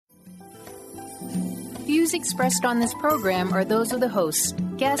views expressed on this program are those of the hosts,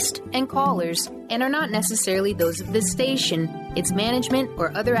 guests, and callers, and are not necessarily those of this station, its management,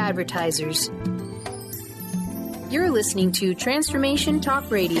 or other advertisers. You're listening to Transformation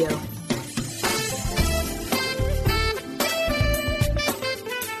Talk Radio.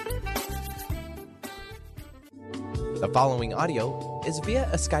 The following audio is via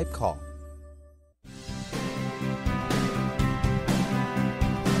a Skype call.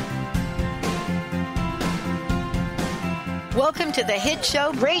 Welcome to the hit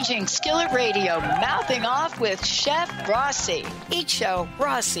show Raging Skillet Radio, mouthing off with Chef Rossi. Each show,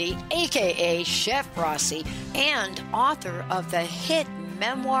 Rossi, a.k.a. Chef Rossi, and author of the hit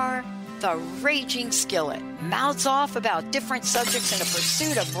memoir, The Raging Skillet, mouths off about different subjects in the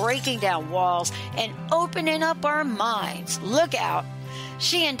pursuit of breaking down walls and opening up our minds. Look out.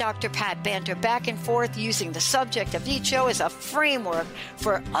 She and Dr. Pat banter back and forth using the subject of each show as a framework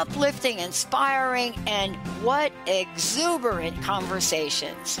for uplifting, inspiring, and what exuberant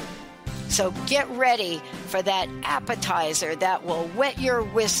conversations. So get ready for that appetizer that will wet your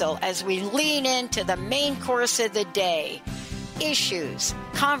whistle as we lean into the main course of the day. Issues,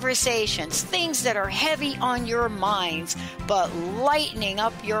 conversations, things that are heavy on your minds, but lightening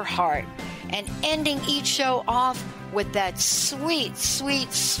up your heart. And ending each show off with that sweet,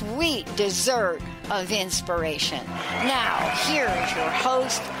 sweet, sweet dessert of inspiration. Now, here is your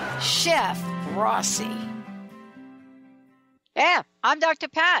host, Chef Rossi. Yeah, I'm Dr.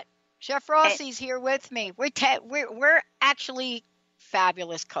 Pat. Chef Rossi's here with me. We're actually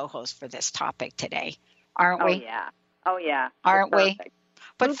fabulous co-hosts for this topic today, aren't we? Oh, yeah. Aren't we?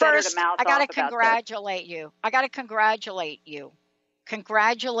 But Who first, I got to congratulate you.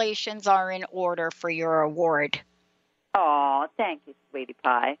 Congratulations are in order for your award. Oh, thank you, sweetie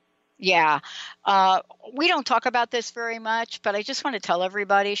pie. Yeah. We don't talk about this very much, but I just want to tell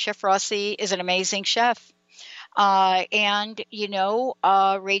everybody Chef Rossi is an amazing chef. And,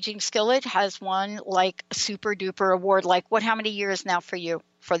 Raging Skillet has won like a super duper award. Like how many years now for you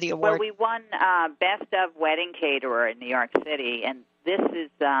for the award? Well, we won Best of Wedding Caterer in New York City, and this is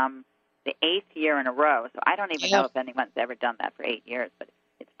the 8th year in a row. So I don't even know if anyone's ever done that for 8 years, but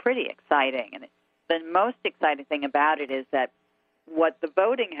it's pretty exciting. And the most exciting thing about it is that the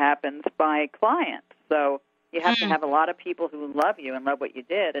voting happens by clients. So you have to have a lot of people who love you and love what you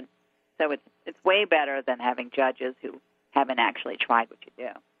did. And so it's way better than having judges who haven't actually tried what you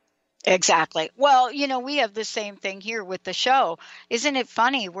do. Exactly. Well, we have the same thing here with the show. Isn't it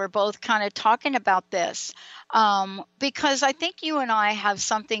funny? We're both kind of talking about this because I think you and I have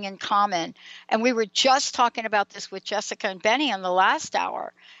something in common. And we were just talking about this with Jessica and Benny on the last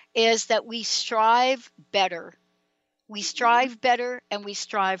hour, is that we strive better. We strive better and we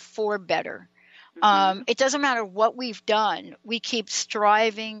strive for better. It doesn't matter what we've done. We keep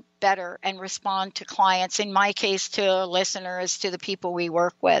striving better and respond to clients, in my case, to listeners, to the people we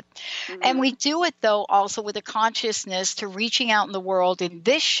work with. And we do it, though, also with a consciousness to reaching out in the world in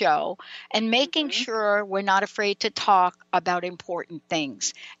this show and making sure we're not afraid to talk about important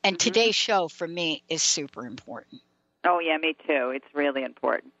things. And today's show, for me, is super important. Oh, yeah, me too. It's really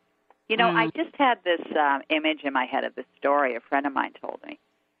important. I just had this image in my head of this story a friend of mine told me.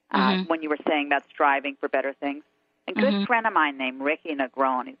 When you were saying about striving for better things. A good friend of mine named Ricky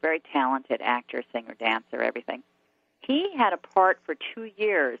Negron, he's a very talented actor, singer, dancer, everything. He had a part for 2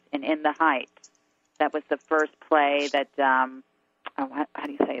 years in The Heights. That was the first play that, how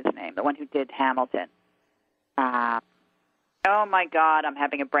do you say his name? The one who did Hamilton. Oh, my God, I'm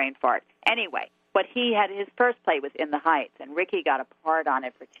having a brain fart. Anyway, but he had his first play was In the Heights, and Ricky got a part on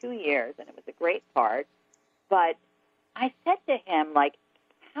it for 2 years, and it was a great part. But I said to him,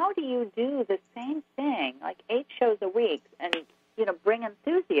 how do you do the same thing, 8 shows a week, and, bring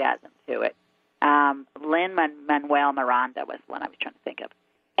enthusiasm to it? Lin-Manuel Miranda was one I was trying to think of.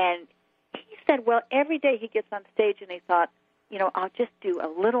 And he said, well, every day he gets on stage and he thought, I'll just do a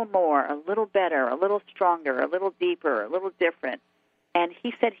little more, a little better, a little stronger, a little deeper, a little different. And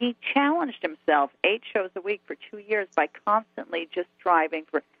he said he challenged himself 8 shows a week for 2 years by constantly just striving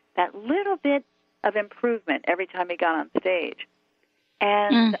for that little bit of improvement every time he got on stage.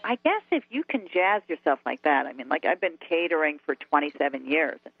 And I guess if you can jazz yourself like that, I've been catering for 27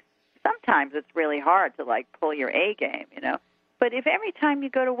 years. Sometimes it's really hard to, pull your A game, But if every time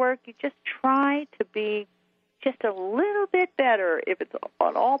you go to work, you just try to be just a little bit better, if it's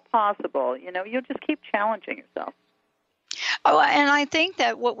at all possible, you'll just keep challenging yourself. Oh, and I think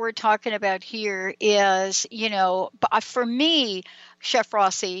that what we're talking about here is, for me, Chef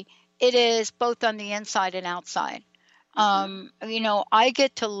Rossi, it is both on the inside and outside. I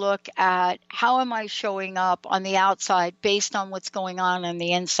get to look at how am I showing up on the outside based on what's going on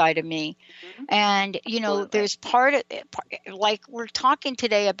the inside of me. Mm-hmm. And, Absolutely. there's part of it, like we're talking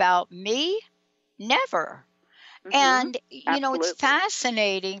today about me, never. Mm-hmm. And, Absolutely. it's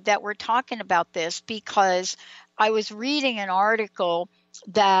fascinating that we're talking about this because I was reading an article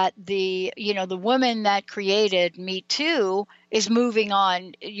that the woman that created Me Too is moving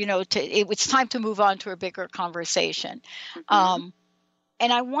on, it's time to move on to a bigger conversation. Mm-hmm.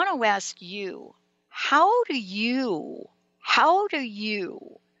 And I want to ask you, how do you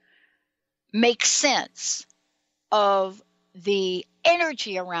make sense of the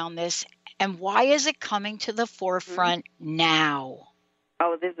energy around this, and why is it coming to the forefront now?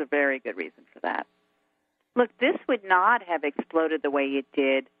 Oh, there's a very good reason for that. Look, this would not have exploded the way it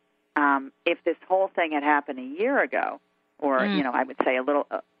did if this whole thing had happened a year ago, or, I would say a little,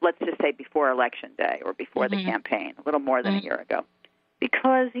 let's just say before Election Day or before the campaign, a little more than a year ago.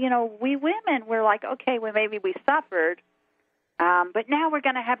 Because, we women were like, okay, well, maybe we suffered, but now we're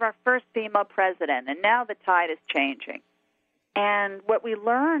going to have our first female president, and now the tide is changing. And what we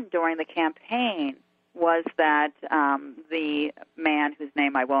learned during the campaign was that the man whose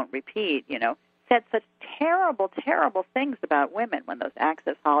name I won't repeat, said such terrible, terrible things about women when those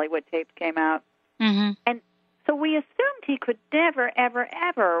Access Hollywood tapes came out. Mm-hmm. And so we assumed he could never, ever,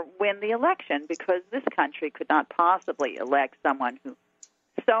 ever win the election because this country could not possibly elect someone who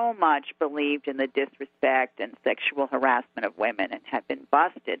so much believed in the disrespect and sexual harassment of women and had been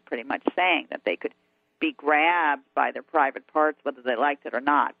busted pretty much saying that they could be grabbed by their private parts whether they liked it or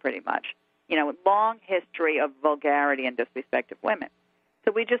not, pretty much. A long history of vulgarity and disrespect of women.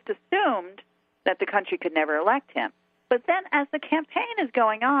 So we just assumed that the country could never elect him. But then as the campaign is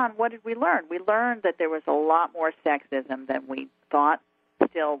going on, what did we learn? We learned that there was a lot more sexism than we thought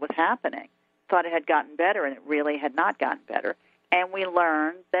still was happening. Thought it had gotten better, and it really had not gotten better. And we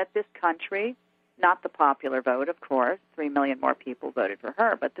learned that this country, not the popular vote, of course, 3 million more people voted for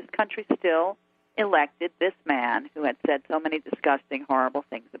her, but this country still elected this man who had said so many disgusting, horrible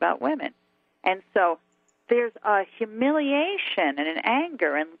things about women. And so there's a humiliation and an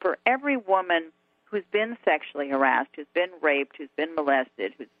anger, and for every woman who's been sexually harassed, who's been raped, who's been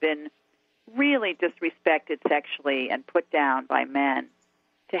molested, who's been really disrespected sexually and put down by men,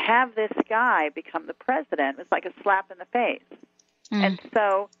 to have this guy become the president was like a slap in the face. And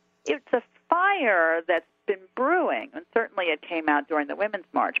so it's a fire that's been brewing, and certainly it came out during the Women's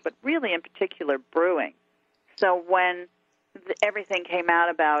March, but really in particular brewing. So when everything came out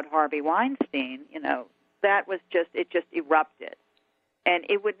about Harvey Weinstein, that was it just erupted. And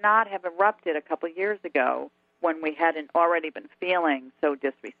it would not have erupted a couple of years ago when we hadn't already been feeling so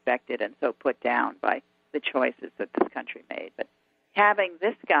disrespected and so put down by the choices that this country made. But having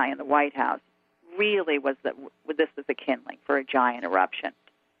this guy in the White House really was a kindling for a giant eruption.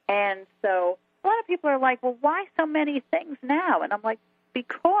 And so a lot of people are like, well, why so many things now? And I'm like,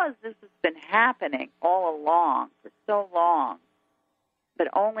 because this has been happening all along for so long. But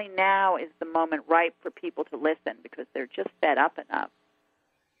only now is the moment ripe for people to listen because they're just fed up enough.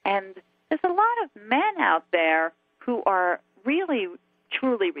 And there's a lot of men out there who are really,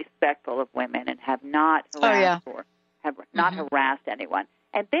 truly respectful of women and have not harassed or have not harassed anyone.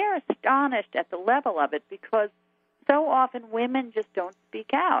 And they're astonished at the level of it because so often women just don't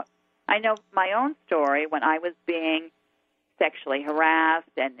speak out. I know my own story when I was being sexually harassed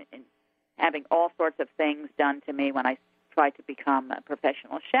and having all sorts of things done to me when I tried to become a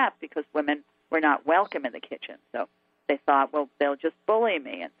professional chef because women were not welcome in the kitchen. So they thought, well, they'll just bully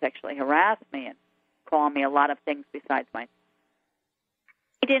me and sexually harass me and call me a lot of things besides my...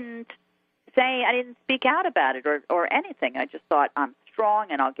 I didn't speak out about it or anything. I just thought, I'm strong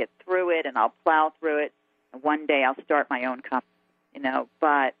and I'll get through it and I'll plow through it. And one day I'll start my own company,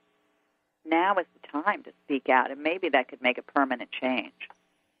 But now is the time to speak out, and maybe that could make a permanent change.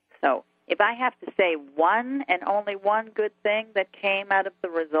 So if I have to say one and only one good thing that came out of the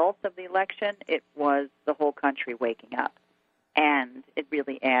results of the election, it was the whole country waking up. And it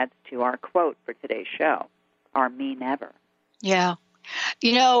really adds to our quote for today's show, our me never. Yeah.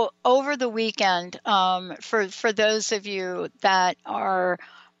 Over the weekend, for those of you that are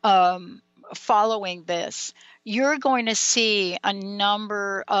following this, you're going to see a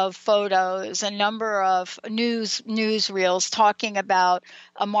number of photos, a number of newsreels talking about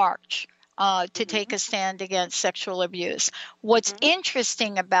a march to take a stand against sexual abuse. What's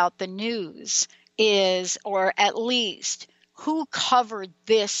interesting about the news is, or at least who covered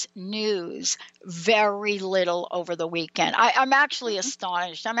this news very little over the weekend. I'm actually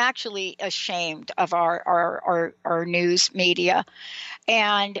astonished. I'm actually ashamed of our news media.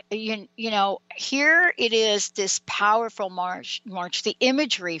 And, you know, here it is, this powerful march, the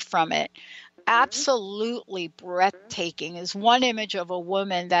imagery from it, absolutely breathtaking. Is one image of a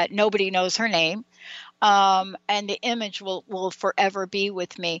woman that nobody knows her name. And the image will forever be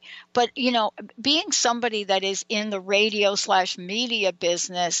with me. But, you know, being somebody that is in the radio/media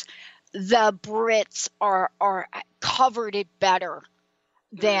business, the Brits are covered it better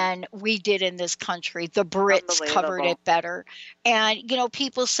than we did in this country. The Brits covered it better. And, you know,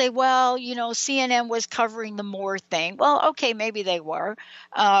 people say, well, you know, CNN was covering the Moore thing. Well, okay, maybe they were.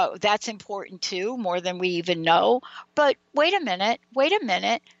 That's important too, more than we even know. But wait a minute.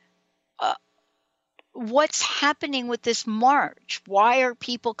 What's happening with this march? Why are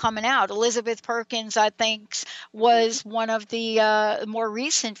people coming out? Elizabeth Perkins, I think, was one of the more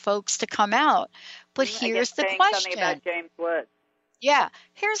recent folks to come out. But here's the question. Something about James Woods. Yeah,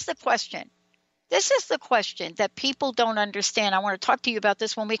 here's the question. This is the question that people don't understand. I want to talk to you about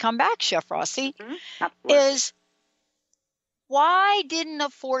this when we come back, Chef Rossi, is why didn't a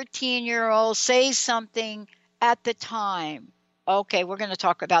 14-year-old say something at the time? Okay, we're going to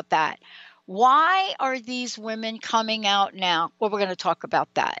talk about that. Why are these women coming out now? Well, we're going to talk about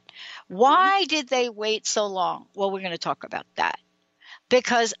that. Why did they wait so long? Well, we're going to talk about that.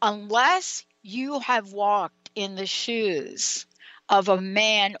 Because unless you have walked in the shoes of a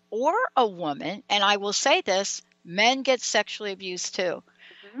man or a woman, and I will say this, men get sexually abused too.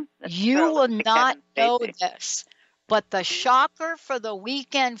 You will not know this. But the shocker for the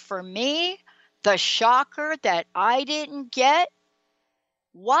weekend for me, the shocker that I didn't get,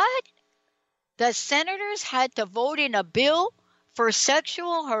 what? The senators had to vote in a bill for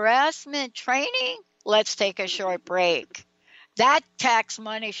sexual harassment training? Let's take a short break. That tax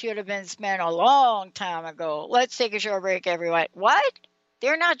money should have been spent a long time ago. Let's take a short break, everyone. What?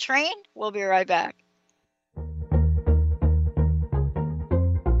 They're not trained? We'll be right back.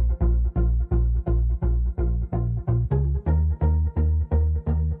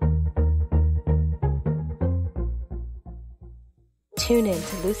 Tune in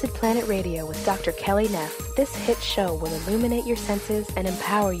to Lucid Planet Radio with Dr. Kelly Neff. This hit show will illuminate your senses and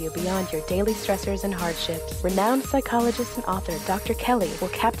empower you beyond your daily stressors and hardships. Renowned psychologist and author Dr. Kelly will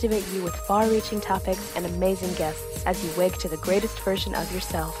captivate you with far-reaching topics and amazing guests as you wake to the greatest version of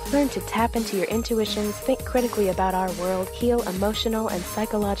yourself. Learn to tap into your intuitions, think critically about our world, heal emotional and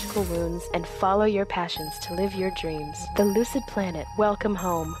psychological wounds, and follow your passions to live your dreams. The Lucid Planet. Welcome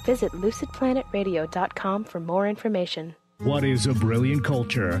home. Visit lucidplanetradio.com for more information. What is a brilliant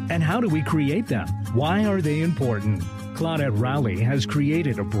culture, and how do we create them? Why are they important? Claudette Rowley has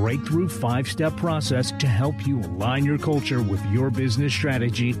created a breakthrough 5-step process to help you align your culture with your business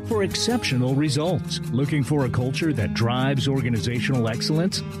strategy for exceptional results. Looking for a culture that drives organizational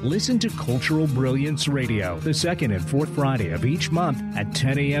excellence? Listen to Cultural Brilliance Radio, the second and fourth Friday of each month at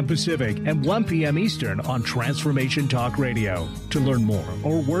 10 a.m. Pacific and 1 p.m. Eastern on Transformation Talk Radio. To learn more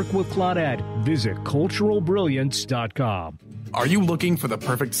or work with Claudette, visit culturalbrilliance.com. Are you looking for the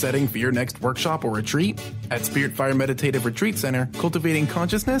perfect setting for your next workshop or retreat? At Spirit Fire Meditative Retreat Center, cultivating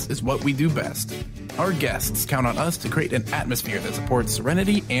consciousness is what we do best. Our guests count on us to create an atmosphere that supports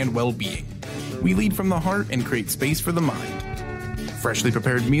serenity and well-being. We lead from the heart and create space for the mind. Freshly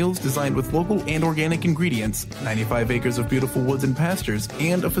prepared meals designed with local and organic ingredients, 95 acres of beautiful woods and pastures,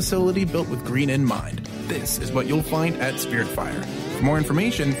 and a facility built with green in mind. This is what you'll find at Spirit Fire. For more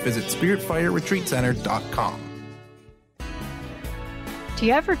information, visit spiritfireretreatcenter.com. Do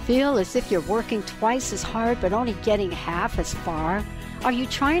you ever feel as if you're working twice as hard but only getting half as far? Are you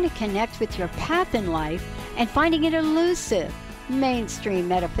trying to connect with your path in life and finding it elusive? Mainstream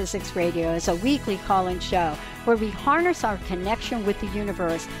Metaphysics Radio is a weekly call-in show where we harness our connection with the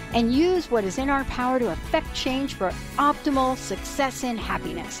universe and use what is in our power to affect change for optimal success and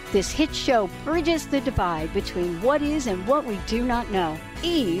happiness. This hit show bridges the divide between what is and what we do not know.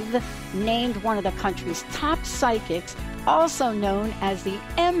 Eve, named one of the country's top psychics, also known as the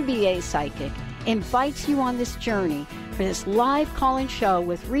MBA Psychic, invites you on this journey for this live call-in show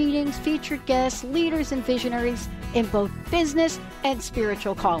with readings, featured guests, leaders, and visionaries in both business and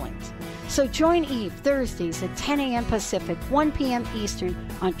spiritual callings. So join Eve Thursdays at 10 a.m. Pacific, 1 p.m. Eastern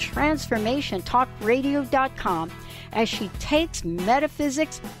on TransformationTalkRadio.com as she takes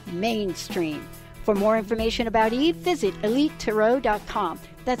metaphysics mainstream. For more information about Eve, visit EliteTarot.com.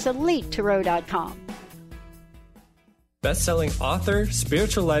 That's EliteTarot.com. Best-selling author,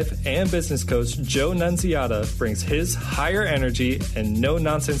 spiritual life, and business coach Joe Nunziata brings his higher energy and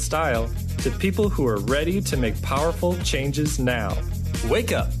no-nonsense style to people who are ready to make powerful changes now.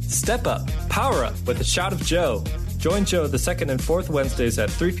 Wake up, step up, power up with a shot of Joe. Join Joe the second and fourth Wednesdays at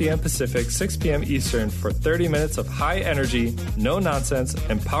 3 p.m. Pacific, 6 p.m. Eastern for 30 minutes of high energy, no nonsense,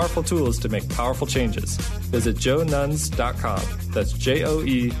 and powerful tools to make powerful changes. Visit joenuns.com. That's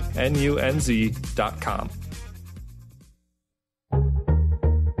JOENUNZ.com.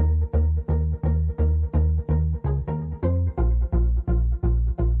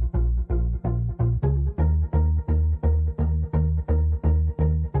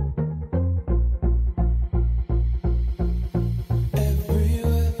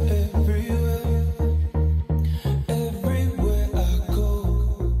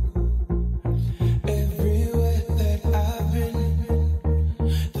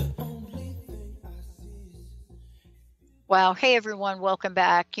 Wow. Hey, everyone. Welcome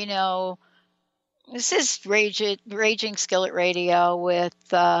back. You know, this is Raging Skillet Radio with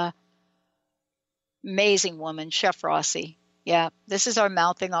amazing woman, Chef Rossi. Yeah, this is our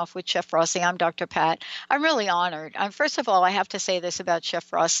Mouthing Off with Chef Rossi. I'm Dr. Pat. I'm really honored. First of all, I have to say this about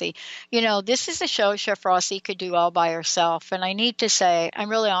Chef Rossi. You know, this is a show Chef Rossi could do all by herself. And I need to say, I'm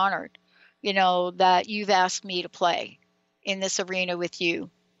really honored, you know, that you've asked me to play in this arena with you.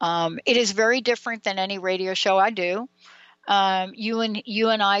 It is very different than any radio show I do. You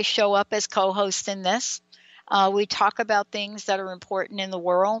and I show up as co-hosts in this. We talk about things that are important in the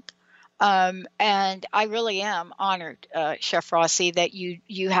world. And I really am honored, Chef Rossi, that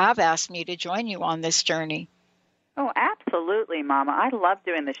you have asked me to join you on this journey. Oh, absolutely, Mama. I love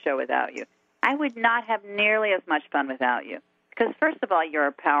doing the show without you. I would not have nearly as much fun without you. Because first of all, you're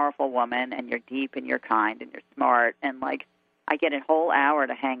a powerful woman, and you're deep, and you're kind, and you're smart, and like I get a whole hour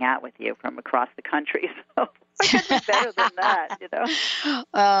to hang out with you from across the country. So what could be better than that, you know?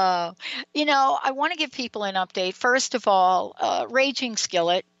 You know, I want to give people an update. First of all, Raging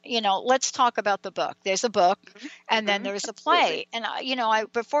Skillet, you know, let's talk about the book. There's a book, and then there's a play. And, you know,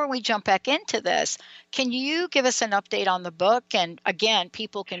 before we jump back into this, can you give us an update on the book? And, again,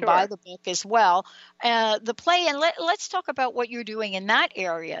 people can buy the book as well. The play, and let's talk about what you're doing in that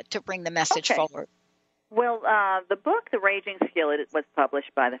area to bring the message forward. Well, the book, The Raging Skillet, was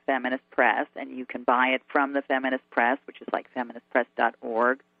published by the Feminist Press, and you can buy it from the Feminist Press, which is like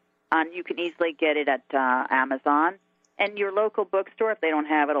feministpress.org. And you can easily get it at Amazon. And your local bookstore, if they don't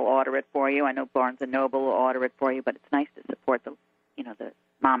have it, will order it for you. I know Barnes & Noble will order it for you, but it's nice to support the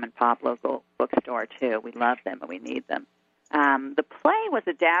mom-and-pop local bookstore, too. We love them and we need them. The play was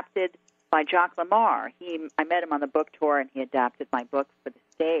adapted by Jacques Lamar. I met him on the book tour, and he adapted my book for the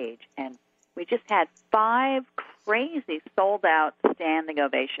stage, and we just had 5 crazy sold-out standing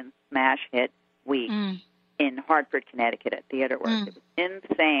ovation smash hit weeks in Hartford, Connecticut at Theater Works. It was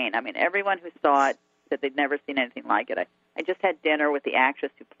insane. I mean, everyone who saw it said they'd never seen anything like it. I just had dinner with the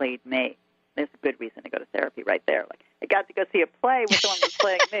actress who played me. There's a good reason to go to therapy right there. Like, I got to go see a play with someone who's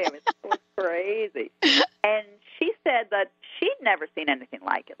playing me. It was crazy. And she said that she'd never seen anything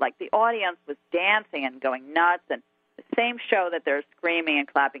like it. Like, the audience was dancing and going nuts, and the same show that they're screaming and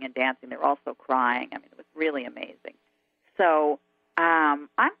clapping and dancing, they're also crying. I mean, it was really amazing. So I'm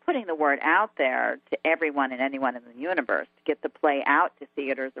putting the word out there to everyone and anyone in the universe to get the play out to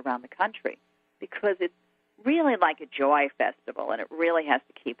theaters around the country, because it's really like a joy festival, and it really has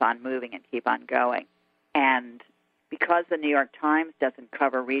to keep on moving and keep on going. And because the New York Times doesn't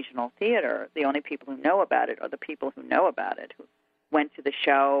cover regional theater, the only people who know about it are the people who know about it, who went to the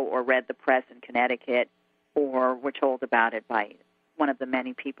show or read the press in Connecticut or were told about it by one of the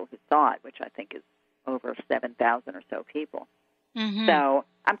many people who saw it, which I think is over 7,000 or so people. So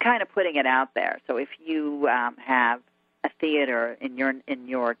I'm kind of putting it out there. So if you have a theater in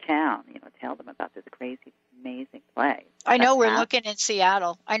your town, you know, tell them about this crazy, amazing play. I know we're looking in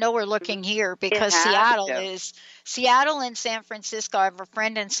Seattle. I know we're looking here because Seattle and San Francisco. I have a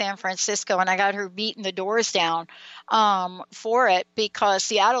friend in San Francisco, and I got her beating the doors down for it, because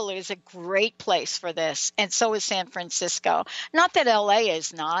Seattle is a great place for this, and so is San Francisco. Not that LA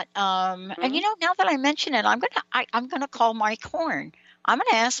is not. And you know, now that I mention it, I'm gonna call Mike Horn. I'm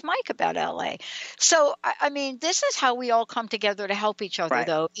going to ask Mike about LA. So, I mean, this is how we all come together to help each other,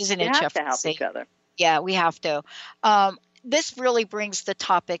 though, isn't it, Jeff? We have to help each other. Yeah, we have to. This really brings the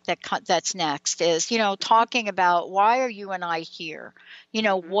topic that's next is, you know, talking about why are you and I here? You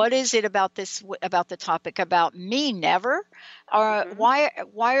know, what is it about the topic about me never? Or why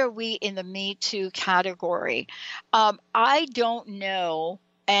are we in the Me Too category? I don't know.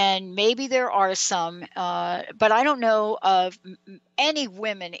 And maybe there are some, but I don't know of any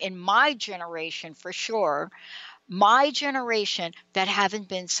women in my generation for sure. my generation that haven't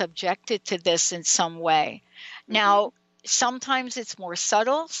been subjected to this in some way. Now, sometimes it's more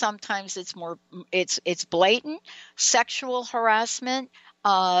subtle, sometimes it's blatant. Sexual harassment,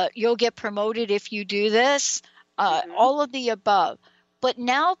 you'll get promoted if you do this, all of the above. But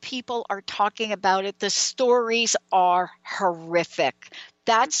now people are talking about it. The stories are horrific.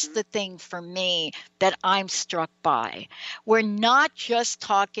 That's the thing for me that I'm struck by. We're not just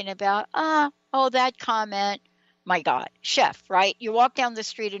talking about, that comment. My God, Chef, right? You walk down the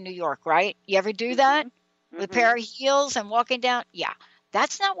street in New York, right? You ever do that? With a pair of heels and walking down? Yeah.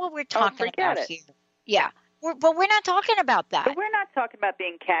 That's not what we're talking about here. Yeah. But we're not talking about that. But we're not talking about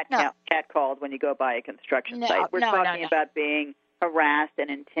being catcalled when you go by a construction site. We're talking about being harassed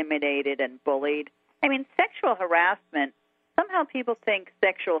and intimidated and bullied. I mean, sexual harassment, somehow people think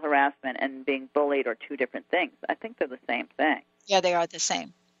sexual harassment and being bullied are two different things. I think they're the same thing. Yeah, they are the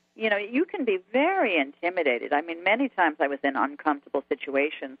same. You know, you can be very intimidated. I mean, many times I was in uncomfortable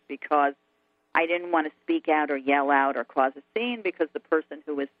situations because I didn't want to speak out or yell out or cause a scene because the person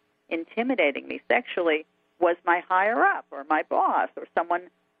who was intimidating me sexually was my higher up or my boss or someone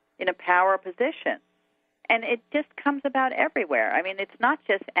in a power position. And it just comes about everywhere. I mean, it's not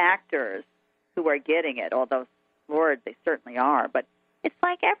just actors who are getting it, although, Lord, they certainly are, but it's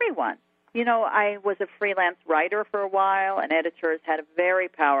like everyone. You know, I was a freelance writer for a while, and editors had a very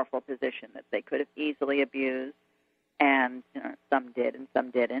powerful position that they could have easily abused, and some did and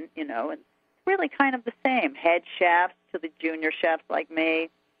some didn't, and it's really kind of the same. Head chefs to the junior chefs like me,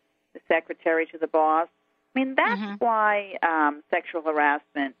 the secretary to the boss. I mean, that's why sexual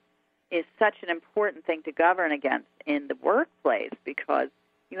harassment is such an important thing to govern against in the workplace, because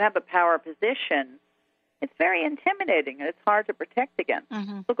you have a power position. It's very intimidating, and it's hard to protect against.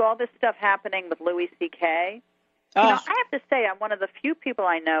 Look, all this stuff happening with Louis C.K. I have to say, I'm one of the few people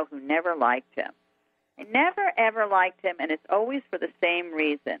I know who never liked him. I never, ever liked him, and it's always for the same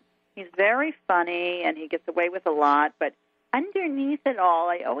reason. He's very funny, and he gets away with a lot, but underneath it all,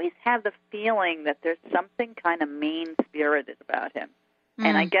 I always have the feeling that there's something kind of mean-spirited about him.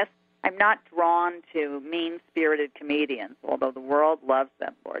 And I guess I'm not drawn to mean-spirited comedians, although the world loves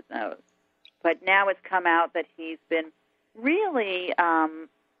them, Lord knows. But now it's come out that he's been really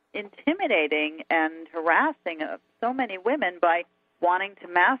intimidating and harassing so many women by wanting to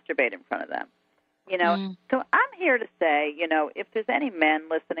masturbate in front of them. So I'm here to say, if there's any men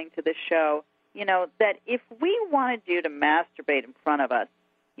listening to this show, that if we wanted you to masturbate in front of us,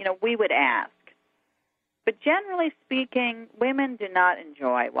 we would ask. But generally speaking, women do not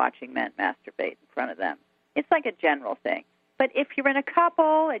enjoy watching men masturbate in front of them. It's like a general thing. But if you're in a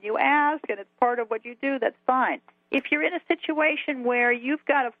couple and you ask and it's part of what you do, that's fine. If you're in a situation where you've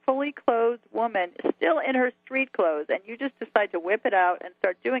got a fully clothed woman still in her street clothes and you just decide to whip it out and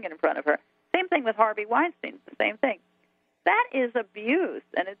start doing it in front of her, same thing with Harvey Weinstein, the same thing. That is abuse,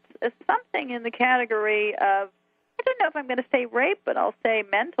 and it's something in the category of, I don't know if I'm going to say rape, but I'll say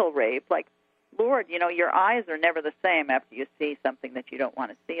mental rape. Like, Lord, your eyes are never the same after you see something that you don't want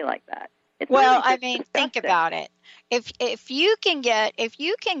to see like that. Well, I mean, think about it. If you can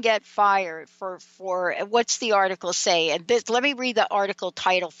get fired for what's the article say? And let me read the article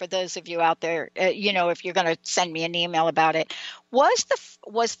title for those of you out there. If you're going to send me an email about it,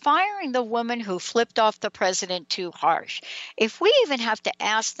 was firing the woman who flipped off the president too harsh? If we even have to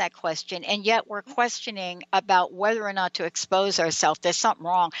ask that question, and yet we're questioning about whether or not to expose ourselves, there's something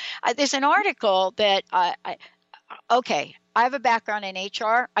wrong. There's an article that okay. I have a background in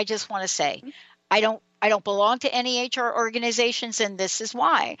HR. I just want to say I don't belong to any HR organizations, and this is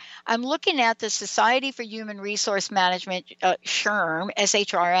why. I'm looking at the Society for Human Resource Management, SHRM,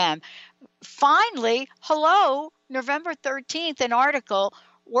 SHRM. Finally, November 13th, an article,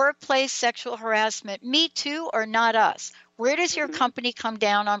 Workplace Sexual Harassment, Me Too or Not Us. Where does your company come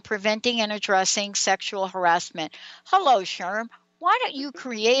down on preventing and addressing sexual harassment? Hello, SHRM. Why don't you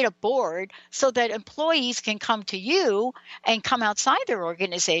create a board so that employees can come to you and come outside their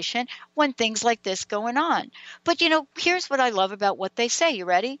organization when things like this going on? But, here's what I love about what they say. You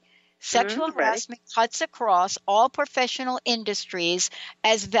ready? Sexual harassment cuts across all professional industries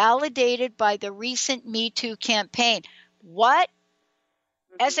as validated by the recent Me Too campaign. What?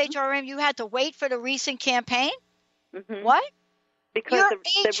 SHRM, you had to wait for the recent campaign? What? Because the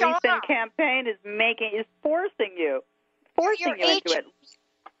recent campaign is forcing you.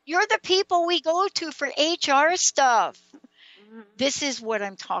 You're the people we go to for HR stuff. This is what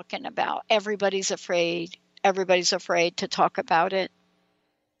I'm talking about. Everybody's afraid. Everybody's afraid to talk about it.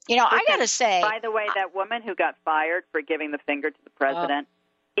 I got to say. By the way, that woman who got fired for giving the finger to the president,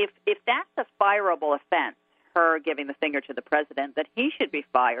 if that's a fireable offense, her giving the finger to the president, that he should be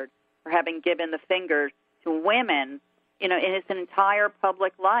fired for having given the finger to women, in his entire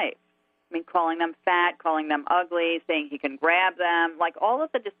public life. I mean, calling them fat, calling them ugly, saying he can grab them, like all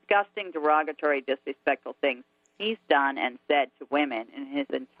of the disgusting, derogatory, disrespectful things he's done and said to women in his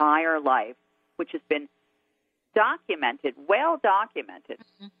entire life, which has been documented, well documented.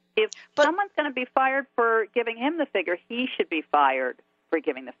 Mm-hmm. If someone's going to be fired for giving him the finger, he should be fired for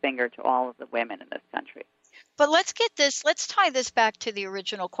giving the finger to all of the women in this country. But let's tie this back to the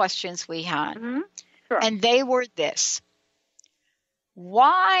original questions we had. Mm-hmm. Sure. And they were this.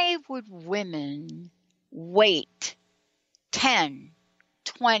 Why would women wait 10,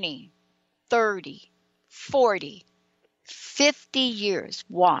 20, 30, 40, 50 years?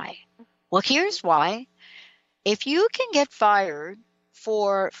 Why? Well, here's why. If you can get fired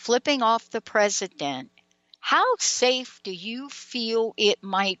for flipping off the president, how safe do you feel it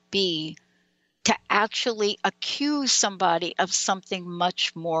might be to actually accuse somebody of something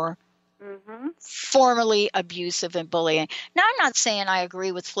much more formally abusive and bullying? Now, I'm not saying I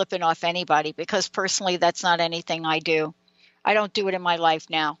agree with flipping off anybody, because personally that's not anything I do. I don't do it in my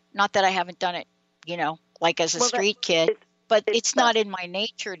life now. Not that I haven't done it, like as a street kid, but it's not in my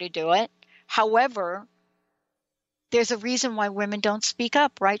nature to do it. However, there's a reason why women don't speak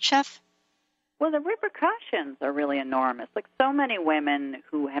up, right, Chef? Well, the repercussions are really enormous. Like so many women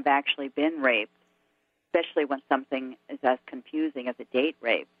who have actually been raped, especially when something is as confusing as a date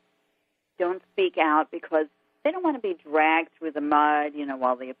rape, don't speak out because they don't want to be dragged through the mud,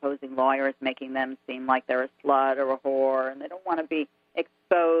 while the opposing lawyer is making them seem like they're a slut or a whore, and they don't want to be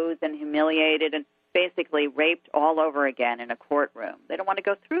exposed and humiliated and basically raped all over again in a courtroom. They don't want to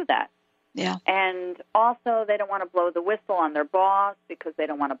go through that. Yeah. And also they don't want to blow the whistle on their boss because they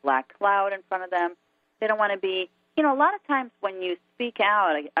don't want a black cloud in front of them. They don't want to be, a lot of times when you speak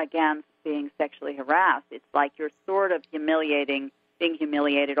out against being sexually harassed, it's like you're sort of being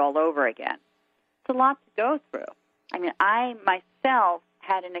humiliated all over again. It's a lot to go through. I mean, I myself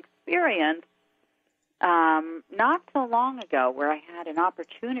had an experience not so long ago where I had an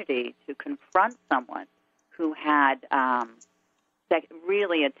opportunity to confront someone who had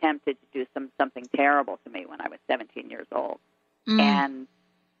really attempted to do something terrible to me when I was 17 years old. And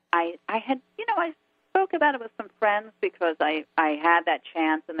I had, I spoke about it with some friends because I had that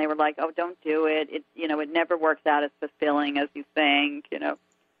chance, and they were like, oh, don't do it. It never works out as fulfilling as you think,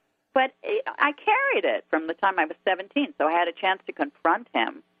 But I carried it from the time I was 17, so I had a chance to confront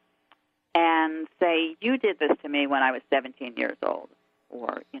him and say, you did this to me when I was 17 years old,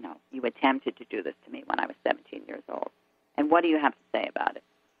 or, you attempted to do this to me when I was 17 years old. And what do you have to say about it?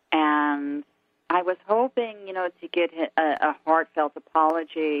 And I was hoping, to get a heartfelt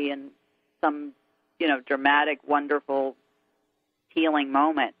apology and some, dramatic, wonderful, healing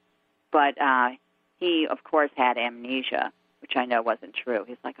moment. But he, of course, had amnesia, which I know wasn't true.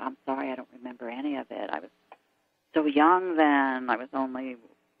 He's like, I'm sorry, I don't remember any of it. I was so young then. I was only,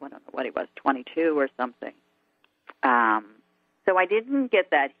 I don't know what he was, 22 or something. So I didn't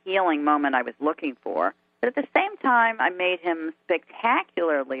get that healing moment I was looking for. But at the same time, I made him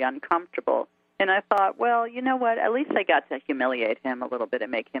spectacularly uncomfortable. And I thought, well, you know what? At least I got to humiliate him a little bit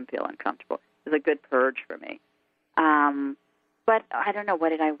and make him feel uncomfortable. It was a good purge for me. But I don't know, what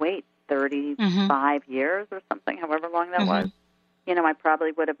did I wait, 35 years or something, however long that was? I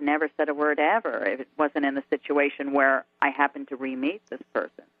probably would have never said a word ever if it wasn't in the situation where I happened to re-meet this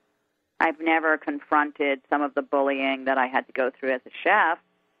person. I've never confronted some of the bullying that I had to go through as a chef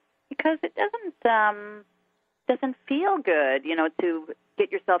because it doesn't feel good, to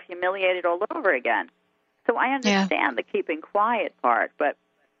get yourself humiliated all over again. So I understand the keeping quiet part, but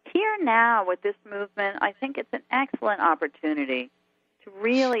here now with this movement, I think it's an excellent opportunity to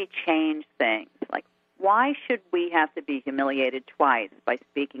really change things. Like, why should we have to be humiliated twice by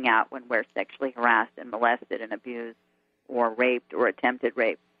speaking out when we're sexually harassed and molested and abused or raped or attempted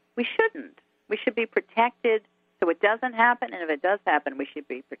rape? We shouldn't. We should be protected so it doesn't happen, and if it does happen, we should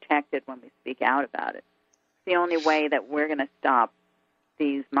be protected when we speak out about it. The only way that we're going to stop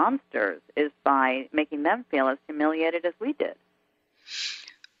these monsters is by making them feel as humiliated as we did.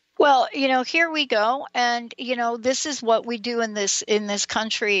 Well, here we go. And, this is what we do in this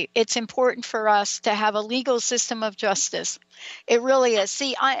country. It's important for us to have a legal system of justice. It really is.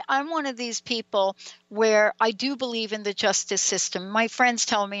 See, I'm one of these people where I do believe in the justice system. My friends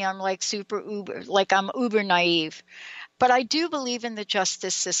tell me I'm like I'm uber naive. But I do believe in the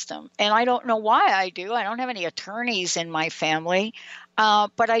justice system. And I don't know why I do. I don't have any attorneys in my family.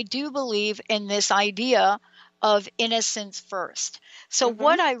 But I do believe in this idea of innocence first. So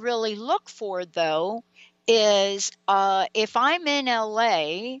what I really look for, though, is if I'm in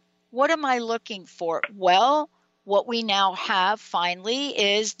LA, what am I looking for? Well, what we now have finally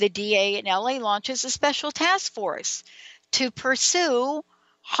is the DA in LA launches a special task force to pursue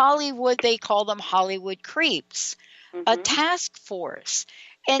Hollywood. They call them Hollywood creeps, a task force.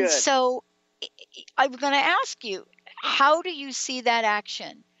 And so I'm going to ask you, how do you see that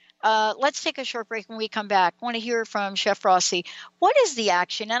action? Let's take a short break. When we come back, I want to hear from Chef Rossi. What is the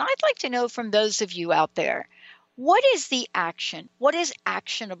action? And I'd like to know from those of you out there, what is the action? What is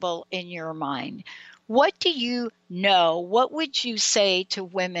actionable in your mind? What do you know? What would you say to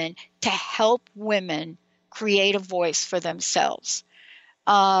women to help women create a voice for themselves?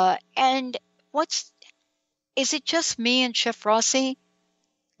 And is it just me and Chef Rossi?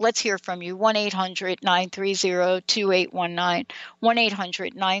 Let's hear from you. 1-800-930-2819.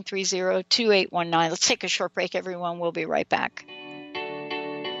 1-800-930-2819. Let's take a short break, everyone. We'll be right back.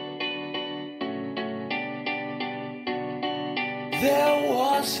 There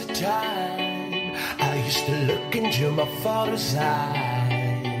was a time I used to look into my father's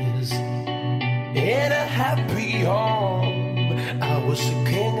eyes. In a happy home, I was a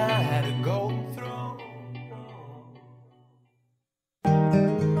king, I had a golden throne.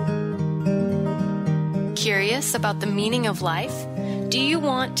 Curious about the meaning of life? Do you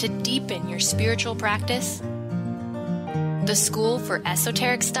want to deepen your spiritual practice? The School for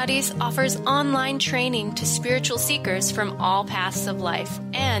Esoteric Studies offers online training to spiritual seekers from all paths of life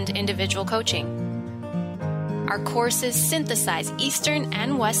and individual coaching. Our courses synthesize Eastern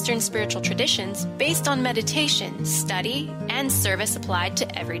and Western spiritual traditions based on meditation, study, and service applied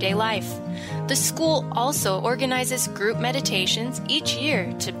to everyday life. The school also organizes group meditations each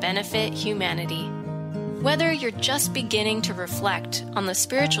year to benefit humanity. Whether you're just beginning to reflect on the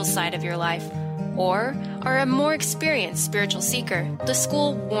spiritual side of your life or are a more experienced spiritual seeker, the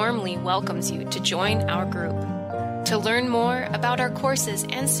school warmly welcomes you to join our group. To learn more about our courses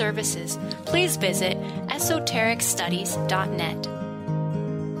and services, please visit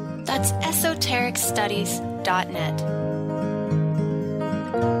esotericstudies.net. That's esotericstudies.net.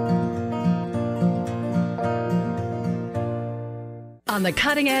 On the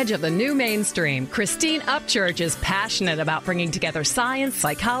cutting edge of the new mainstream, Christine Upchurch is passionate about bringing together science,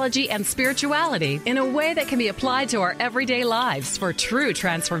 psychology, and spirituality in a way that can be applied to our everyday lives for true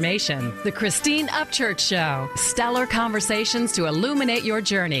transformation. The Christine Upchurch Show, stellar conversations to illuminate your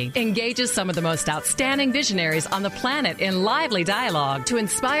journey, engages some of the most outstanding visionaries on the planet in lively dialogue to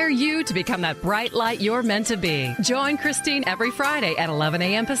inspire you to become that bright light you're meant to be. Join Christine every Friday at 11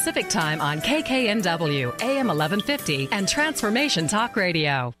 a.m. Pacific Time on KKNW, AM 1150, and Transformation Talk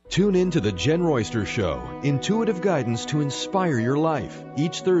Radio. Tune in to The Jen Royster Show, intuitive guidance to inspire your life,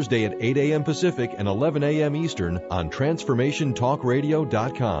 each Thursday at 8 a.m. Pacific and 11 a.m. Eastern on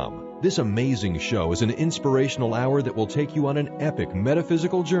TransformationTalkRadio.com. This amazing show is an inspirational hour that will take you on an epic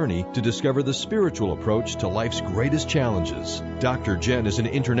metaphysical journey to discover the spiritual approach to life's greatest challenges. Dr. Jen is an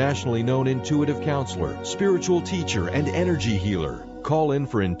internationally known intuitive counselor, spiritual teacher, and energy healer. Call in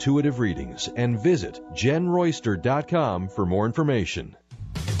for intuitive readings and visit jenroyster.com for more information.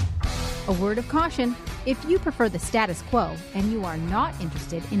 A word of caution: if you prefer the status quo and you are not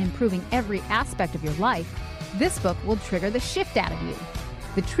interested in improving every aspect of your life, this book will trigger the shift out of you.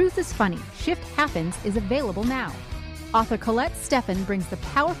 The Truth is Funny, Shift Happens is available now. Author Colette Steffen brings the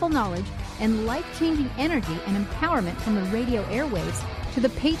powerful knowledge and life-changing energy and empowerment from the radio airwaves to the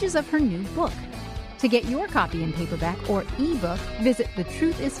pages of her new book. To get your copy in paperback or ebook, visit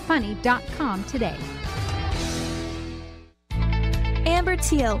thetruthisfunny.com today. Amber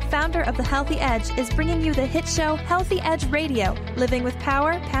Teal, founder of The Healthy Edge, is bringing you the hit show Healthy Edge Radio, living with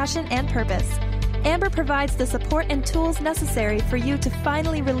power, passion, and purpose. Amber provides the support and tools necessary for you to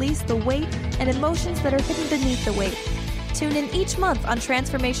finally release the weight and emotions that are hidden beneath the weight. Tune in each month on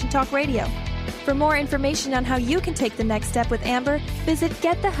Transformation Talk Radio. For more information on how you can take the next step with Amber, visit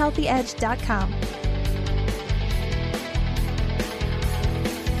getthehealthyedge.com.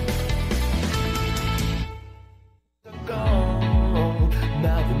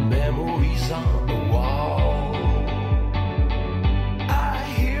 Now the memories on the wall. I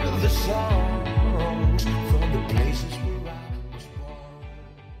hear the songs from the places where I was born.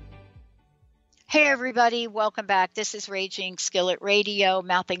 Hey, everybody. Welcome back. This is Raging Skillet Radio,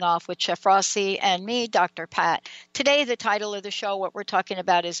 mouthing off with Chef Rossi and me, Dr. Pat. Today, the title of the show, what we're talking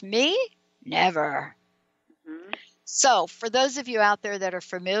about is Me? Never. So for those of you out there that are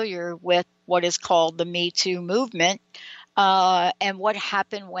familiar with what is called the Me Too movement, and what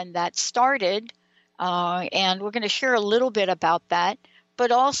happened when that started, and we're going to share a little bit about that,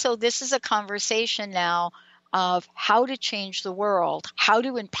 but also this is a conversation now of how to change the world, how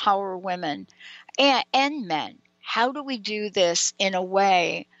to empower women and men. How do we do this in a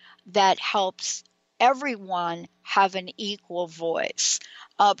way that helps everyone have an equal voice.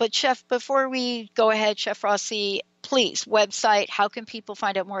 But Chef, before we go ahead, Chef Rossi, please, website, how can people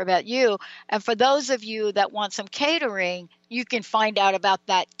find out more about you? And for those of you that want some catering, you can find out about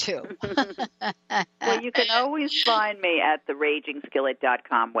that too. Well, you can always find me at the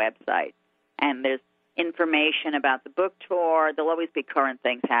RagingSkillet.com website. And there's information about the book tour. There'll always be current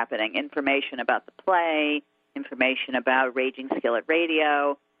things happening. Information about the play, information about Raging Skillet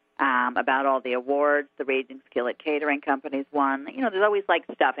Radio, about all the awards the Raging Skillet Catering Company's won. You know, there's always like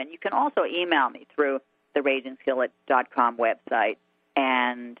stuff. And you can also email me through the RagingSkillet.com website.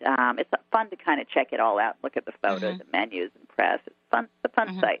 And it's fun to kind of check it all out, look at the photos and menus and press. It's fun. It's a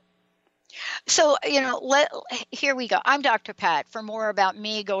fun site. So, here we go. I'm Dr. Pat. For more about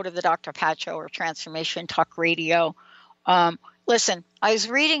me, go to the Dr. Pat Show or Transformation Talk Radio. Listen, I was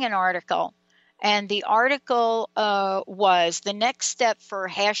reading an article, and the article was the next step for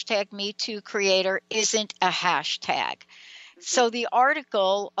hashtag MeToo creator isn't a hashtag. So the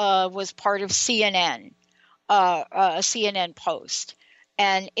article was part of CNN, a CNN post.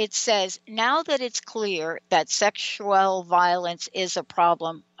 And it says, now that it's clear that sexual violence is a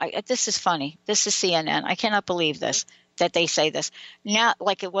problem. This is funny. This is CNN. I cannot believe this, that they say this. Now,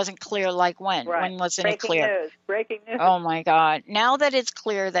 like it wasn't clear, like when? Right. When wasn't it clear? Breaking news. Oh, my God. Now that it's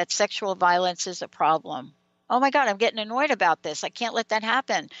clear that sexual violence is a problem. Oh, my God, I'm getting annoyed about this. I can't let that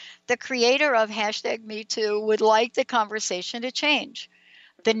happen. The creator of hashtag MeToo would like the conversation to change.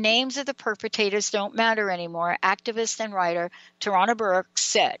 The names of the perpetrators don't matter anymore. Activist and writer Tarana Burke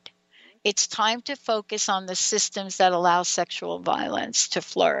said, it's time to focus on the systems that allow sexual violence to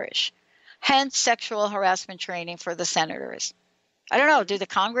flourish. Hence, sexual harassment training for the senators. I don't know. Do the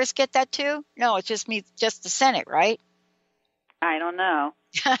Congress get that too? No, it's just the Senate, right? I don't know.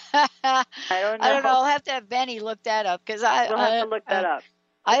 I don't know. I'll have to have Benny look that up because we'll have to look that up.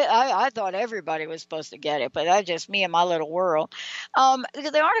 I thought everybody was supposed to get it, but that's just me and my little world.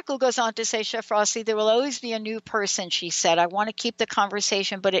 The article goes on to say, Chef Rossi, there will always be a new person, she said. I want to keep the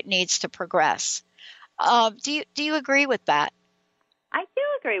conversation, but it needs to progress. Do you agree with that? I do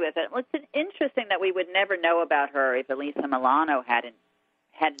agree with it. Well, it's interesting that we would never know about her if Elisa Milano hadn't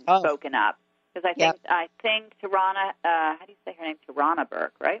spoken up. Because I think Tarana, how do you say her name? Tarana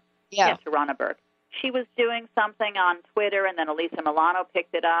Burke, right? Yeah, Tarana Burke. She was doing something on Twitter, and then Elisa Milano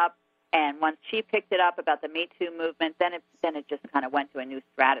picked it up. And once she picked it up about the Me Too movement, then it just kind of went to a new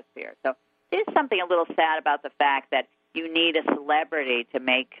stratosphere. So there's something a little sad about the fact that you need a celebrity to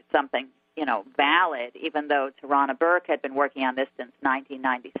make something, valid, even though Tarana Burke had been working on this since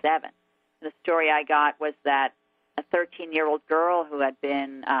 1997. The story I got was that a 13-year-old girl who had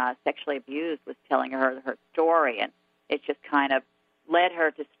been sexually abused was telling her story, and it just kind of led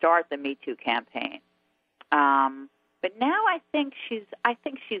her to start the Me Too campaign. But now I think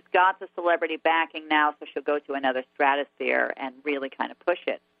she's got the celebrity backing now, so she'll go to another stratosphere and really kind of push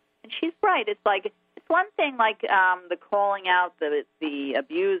it. And she's right. It's one thing like the calling out the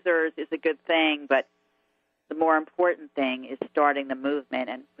abusers is a good thing, but the more important thing is starting the movement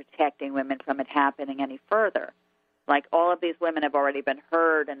and protecting women from it happening any further. Like all of these women have already been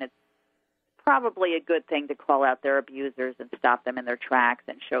heard, and it's probably a good thing to call out their abusers and stop them in their tracks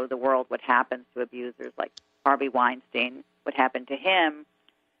and show the world what happens to abusers, like Harvey Weinstein. What happened to him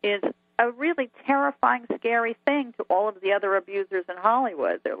is a really terrifying, scary thing to all of the other abusers in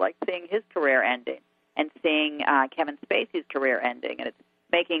Hollywood. They're like seeing his career ending and seeing Kevin Spacey's career ending, and it's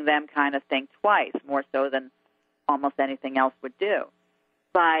making them kind of think twice, more so than almost anything else would do.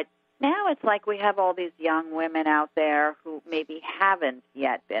 But now it's like we have all these young women out there who maybe haven't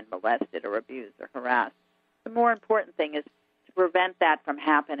yet been molested or abused or harassed. The more important thing is to prevent that from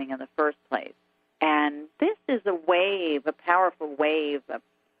happening in the first place. And this is a wave, a powerful wave of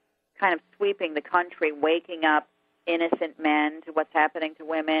kind of sweeping the country, waking up innocent men to what's happening to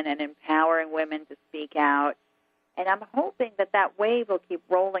women and empowering women to speak out. And I'm hoping that wave will keep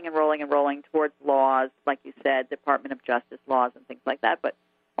rolling and rolling and rolling towards laws, like you said, Department of Justice laws and things like that, but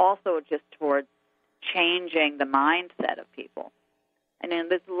also just towards changing the mindset of people. I mean,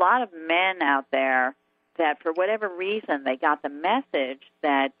 there's a lot of men out there that, for whatever reason, they got the message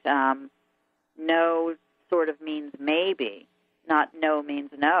that no sort of means maybe, not no means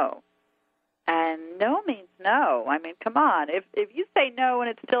no. And no means no. I mean, come on. If you say no and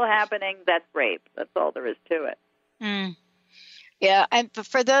it's still happening, that's rape. That's all there is to it. Yeah, and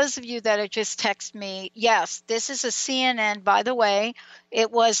for those of you that have just texted me, yes, this is a CNN, by the way.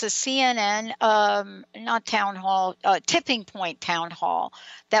 It was a CNN, not town hall, tipping point town hall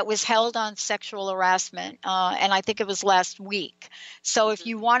that was held on sexual harassment, and I think it was last week. So if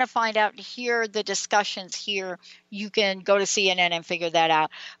you want to find out and hear the discussions here, you can go to CNN and figure that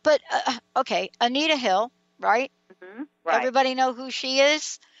out. But, okay, Anita Hill, right? Mm-hmm. Right. Everybody know who she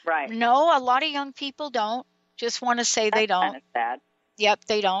is? Right. No, a lot of young people don't. Just want to say they don't. That's kind of sad. Yep,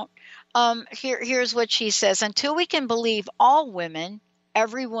 they don't. Here's what she says. Until we can believe all women,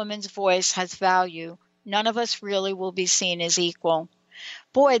 every woman's voice has value, none of us really will be seen as equal.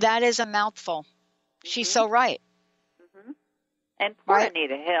 Boy, that is a mouthful. She's so right. Mm-hmm. And poor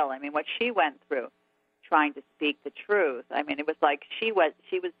Anita Hill, I mean, what she went through trying to speak the truth, I mean, it was like she was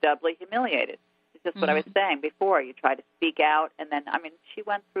doubly humiliated. It's just what I was saying before. You try to speak out, and then, I mean, she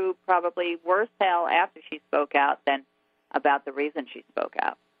went through probably worse hell after she spoke out than about the reason she spoke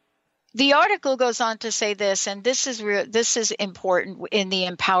out. The article goes on to say this, and this is important in the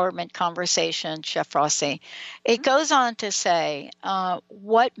empowerment conversation, Chef Rossi. It goes on to say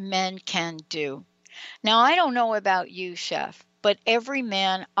what men can do. Now, I don't know about you, Chef, but every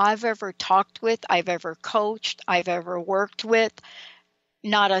man I've ever talked with, I've ever coached, I've ever worked with,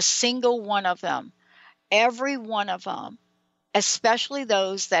 not a single one of them, every one of them, especially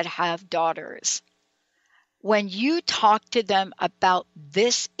those that have daughters, when you talk to them about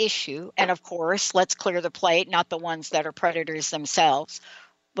this issue, and of course, let's clear the plate, not the ones that are predators themselves,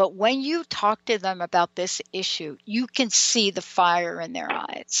 but when you talk to them about this issue, you can see the fire in their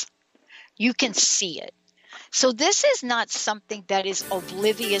eyes. You can see it. So this is not something that is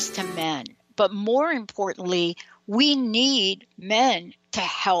oblivious to men, but more importantly, we need men to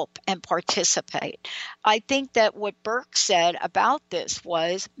help and participate. I think that what Burke said about this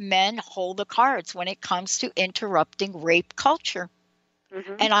was men hold the cards when it comes to interrupting rape culture.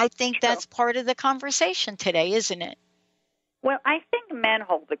 Mm-hmm. And I think that's part of the conversation today, isn't it? Well, I think men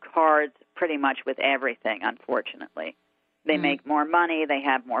hold the cards pretty much with everything, unfortunately. They make more money, they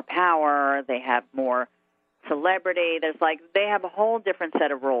have more power, they have more celebrity. They have a whole different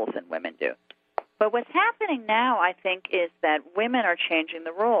set of rules than women do. But what's happening now, I think, is that women are changing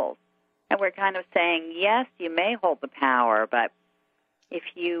the rules. And we're kind of saying, yes, you may hold the power, but if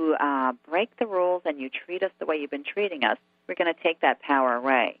you break the rules and you treat us the way you've been treating us, we're going to take that power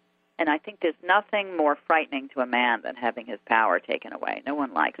away. And I think there's nothing more frightening to a man than having his power taken away. No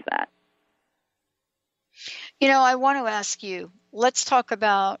one likes that. You know, I want to ask you, let's talk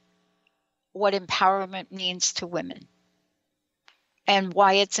about what empowerment means to women and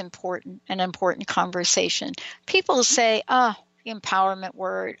why it's important, an important conversation. People say, the empowerment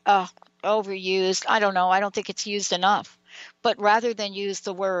word, overused. I don't know. I don't think it's used enough. But rather than use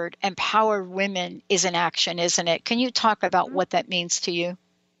the word, empower women is an action, isn't it? Can you talk about what that means to you?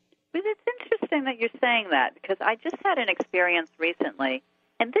 Well, it's interesting that you're saying that, because I just had an experience recently,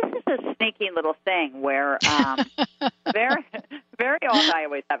 and this is a sneaky little thing where very, very often, I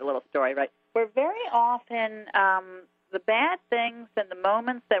always have a little story, right, where very often the bad things and the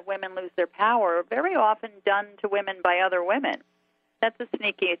moments that women lose their power are very often done to women by other women. It's a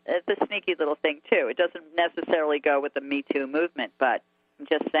sneaky little thing, too. It doesn't necessarily go with the Me Too movement, but I'm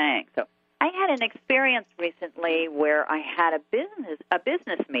just saying. So I had an experience recently where I had a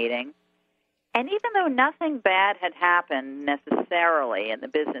business meeting, and even though nothing bad had happened necessarily in the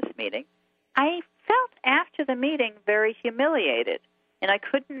business meeting, I felt after the meeting very humiliated, and I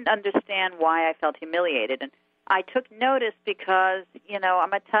couldn't understand why I felt humiliated. And I took notice because,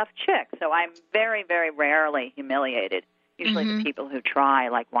 I'm a tough chick, so I'm very, very rarely humiliated. Usually the people who try,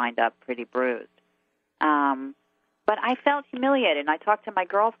 wind up pretty bruised. But I felt humiliated, and I talked to my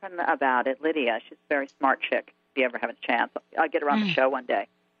girlfriend about it, Lydia. She's a very smart chick, if you ever have a chance. I'll get her on the show one day.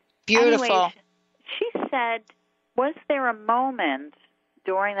 Beautiful. Anyway, she said, was there a moment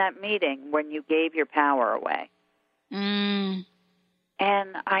during that meeting when you gave your power away? And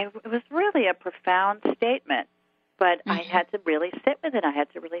it was really a profound statement, but I had to really sit with it. I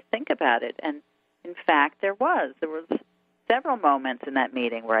had to really think about it. And, in fact, there was several moments in that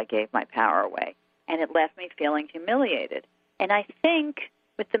meeting where I gave my power away, and it left me feeling humiliated. And I think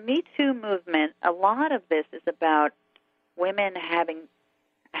with the Me Too movement, a lot of this is about women having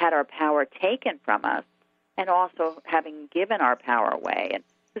had our power taken from us and also having given our power away. And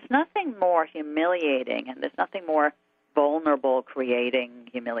there's nothing more humiliating, and there's nothing more vulnerable creating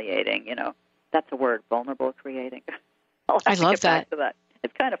humiliating. That's a word, vulnerable creating. I love that. Back to that.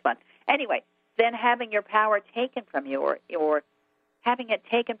 It's kind of fun. Anyway, then having your power taken from you or having it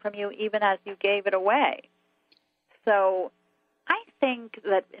taken from you even as you gave it away. So I think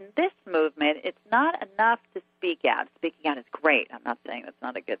that in this movement, it's not enough to speak out. Speaking out is great. I'm not saying that's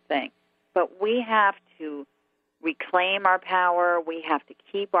not a good thing. But we have to reclaim our power. We have to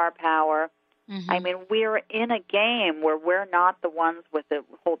keep our power. I mean, we're in a game where we're not the ones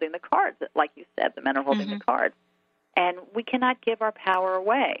holding the cards. Like you said, the men are holding the cards. And we cannot give our power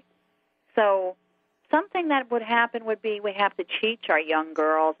away. So something that would happen would be we have to teach our young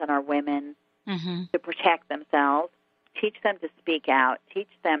girls and our women to protect themselves, teach them to speak out, teach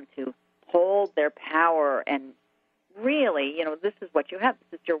them to hold their power. And really, this is what you have.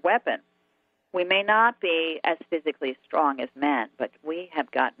 This is your weapon. We may not be as physically strong as men, but we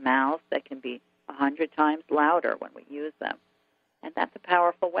have got mouths that can be 100 times louder when we use them. And that's a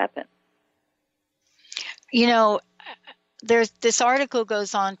powerful weapon. This article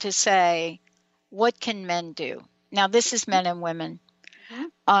goes on to say, what can men do? Now, this is men and women.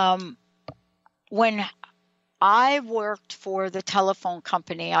 When I worked for the telephone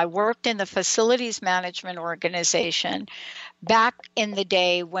company, I worked in the facilities management organization back in the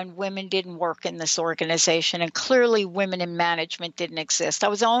day when women didn't work in this organization, and clearly women in management didn't exist. I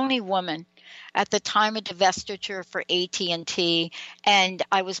was the only woman at the time of divestiture for AT&T, and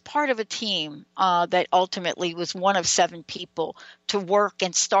I was part of a team that ultimately was one of 7 people to work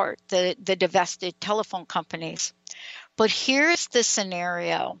and start the divested telephone companies. But here's the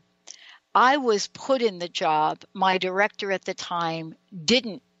scenario. I was put in the job. My director at the time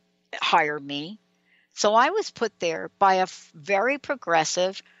didn't hire me. So I was put there by a very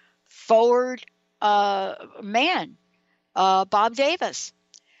progressive, forward man, Bob Davis.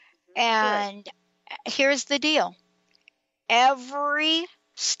 And here's the deal. Every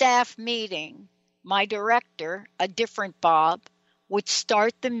staff meeting, my director, a different Bob, would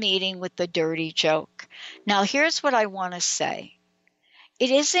start the meeting with a dirty joke. Now, here's what I want to say. It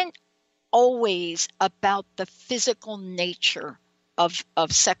isn't always about the physical nature of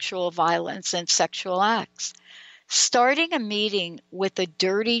sexual violence and sexual acts. Starting a meeting with a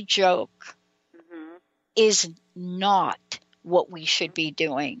dirty joke is not what we should be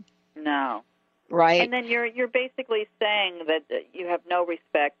doing. No. Right? And then you're basically saying that you have no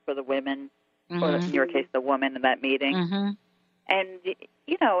respect for the women, or in your case, the woman in that meeting. And,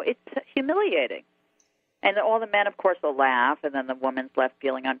 it's humiliating. And all the men, of course, will laugh, and then the woman's left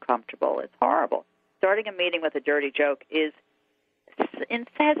feeling uncomfortable. It's horrible. Starting a meeting with a dirty joke has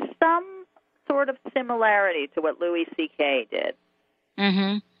some sort of similarity to what Louis C.K. did.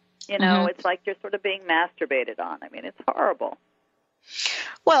 It's like you're sort of being masturbated on. I mean, it's horrible.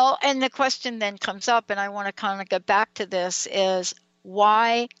 Well, and the question then comes up, and I want to kind of get back to this, is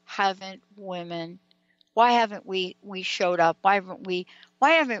why haven't we showed up? Why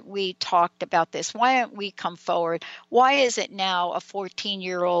haven't we talked about this? Why haven't we come forward? Why is it now a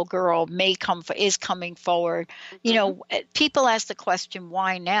 14-year-old girl is coming forward? People ask the question,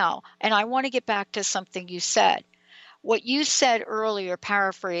 why now? And I want to get back to something you said. What you said earlier,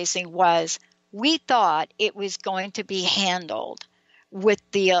 paraphrasing, was we thought it was going to be handled with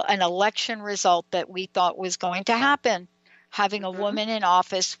an election result that we thought was going to happen. Having a woman in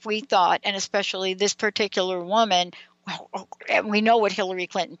office, we thought, and especially this particular woman, and we know what Hillary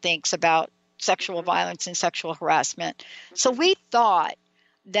Clinton thinks about sexual violence and sexual harassment. So we thought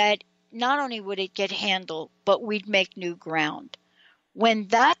that not only would it get handled, but we'd make new ground. When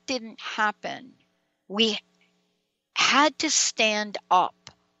that didn't happen, we had to stand up,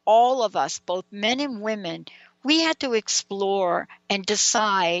 all of us, both men and women. We had to explore and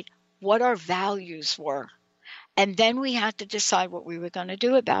decide what our values were. And then we had to decide what we were going to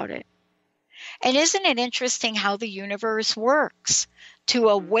do about it. And isn't it interesting how the universe works to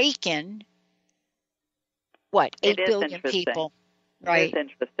awaken, 8 billion people? Right. It's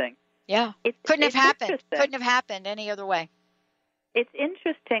interesting. Yeah. Couldn't have happened any other way. It's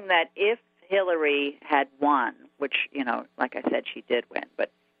interesting that if Hillary had won, which, like I said, she did win,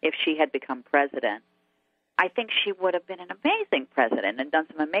 but if she had become president, I think she would have been an amazing president and done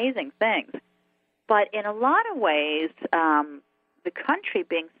some amazing things. But in a lot of ways, the country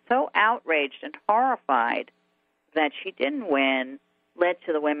being so outraged and horrified that she didn't win led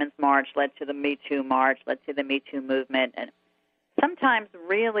to the Women's March, led to the Me Too March, led to the Me Too movement. And sometimes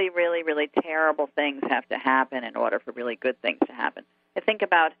really, really, really terrible things have to happen in order for really good things to happen. I think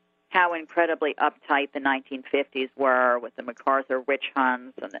about how incredibly uptight the 1950s were with the MacArthur witch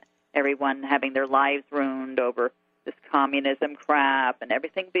hunts and everyone having their lives ruined over this communism crap and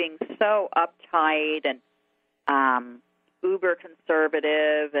everything being so uptight and uber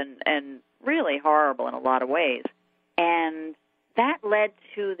conservative and really horrible in a lot of ways. And that led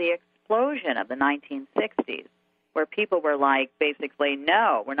to the explosion of the 1960s, where people were like, basically,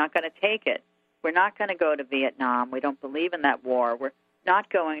 no, we're not going to take it. we're not going to go to Vietnam. We don't believe in that war. We're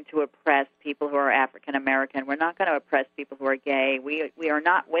not going to oppress people who are African American. We're not going to oppress people who are gay. We are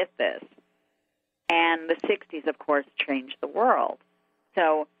not with this. And the 60s, of course, changed the world.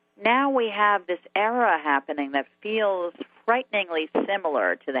 So now we have this era happening that feels frighteningly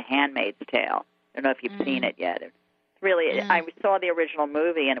similar to The Handmaid's Tale. I don't know if you've seen it yet. It's really, I saw the original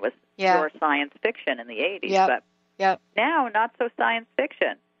movie, and it was pure science fiction in the 80s. But now, not so science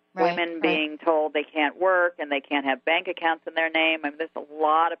fiction. Women being told they can't work and they can't have bank accounts in their name. I mean, there's a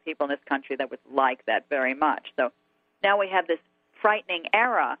lot of people in this country that would like that very much. So now we have this frightening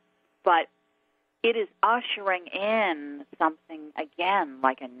era, but it is ushering in something, again,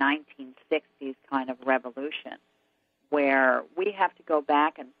 like a 1960s kind of revolution where we have to go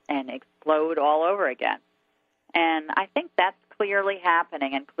back and explode all over again. And I think that's clearly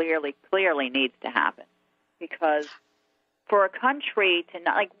happening and clearly needs to happen. Because for a country to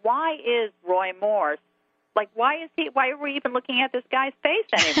not, like, why is Roy Moore, like, why are we even looking at this guy's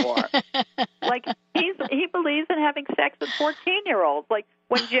face anymore? Like, he believes in having sex with 14-year-olds. Like,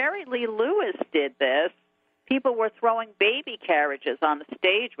 when Jerry Lee Lewis did this, people were throwing baby carriages on the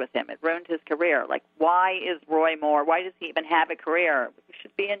stage with him. It ruined his career. Like, why is Roy Moore, why does he even have a career? He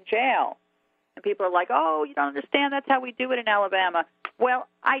should be in jail. And people are like, oh, you don't understand, that's how we do it in Alabama. Well,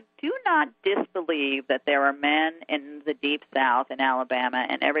 I do not disbelieve that there are men in the Deep South, in Alabama,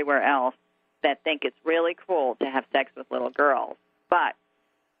 and everywhere else that think it's really cool to have sex with little girls. But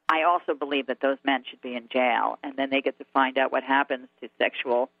I also believe that those men should be in jail, and then they get to find out what happens to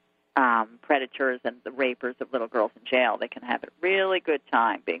sexual predators and the rapers of little girls in jail. They can have a really good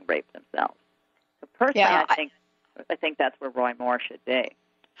time being raped themselves. So personally, I think that's where Roy Moore should be.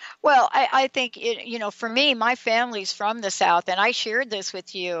 Well, I think, for me, my family's from the South, and I shared this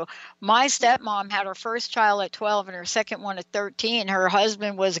with you. My stepmom had her first child at 12 and her second one at 13. Her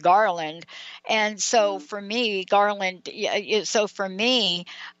husband was Garland. And so for me, what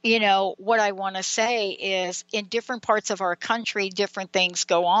I want to say is in different parts of our country, different things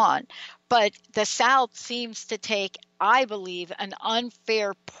go on. But the South seems to take, I believe, an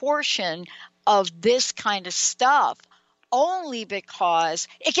unfair portion of this kind of stuff, only because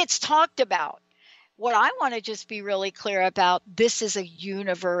it gets talked about. What I want to just be really clear about, this is a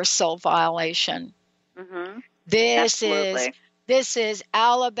universal violation. Mm-hmm. This is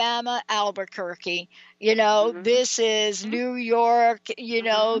Alabama, Albuquerque, this is New York,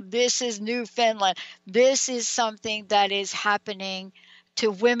 this is Newfoundland. This is something that is happening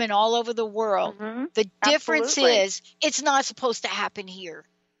to women all over the world. Mm-hmm. The difference is it's not supposed to happen here.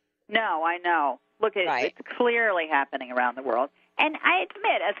 No, I know. Look, it's clearly happening around the world. And I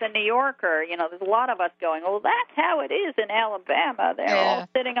admit, as a New Yorker, there's a lot of us going, well, that's how it is in Alabama. They're all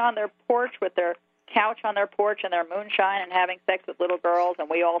sitting on their porch with their couch on their porch and their moonshine and having sex with little girls, and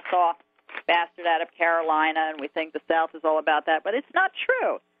we all saw Bastard out of Carolina, and we think the South is all about that. But it's not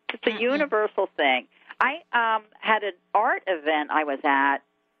true. It's a universal thing. I had an art event I was at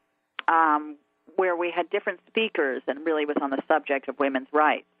where we had different speakers, and really was on the subject of women's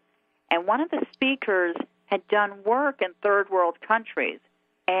rights. And one of the speakers had done work in third world countries.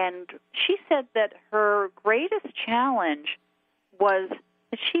 And she said that her greatest challenge was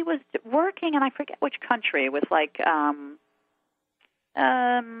that she was working, and I forget which country, it was like, is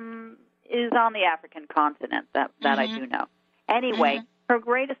on the African continent, that I do know. Anyway, her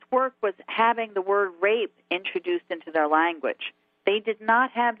greatest work was having the word rape introduced into their language. They did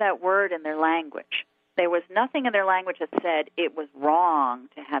not have that word in their language. There was nothing in their language that said it was wrong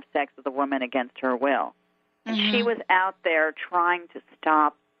to have sex with a woman against her will. And she was out there trying to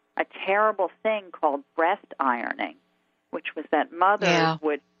stop a terrible thing called breast ironing, which was that mothers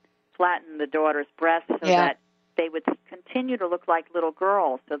would flatten the daughter's breasts so that they would continue to look like little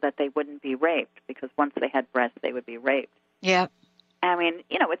girls so that they wouldn't be raped, because once they had breasts, they would be raped. Yeah. I mean,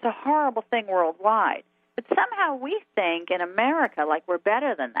 it's a horrible thing worldwide. But somehow we think in America like we're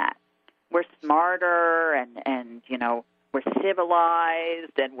better than that. We're smarter and we're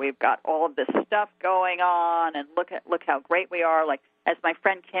civilized and we've got all of this stuff going on, and look how great we are. Like, as my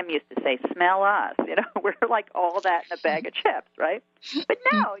friend Kim used to say, smell us. We're like all that in a bag of chips, right? But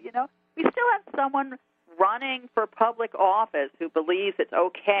no, we still have someone running for public office who believes it's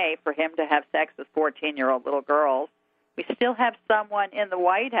okay for him to have sex with 14-year-old little girls. We still have someone in the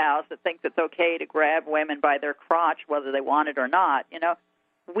White House that thinks it's okay to grab women by their crotch, whether they want it or not.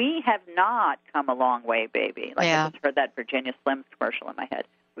 We have not come a long way, baby. I just heard that Virginia Slims commercial in my head.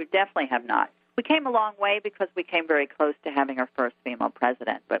 We definitely have not. We came a long way because we came very close to having our first female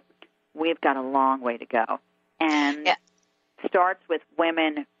president, but we've got a long way to go. And it starts with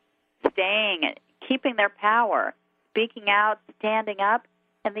women staying, keeping their power, speaking out, standing up,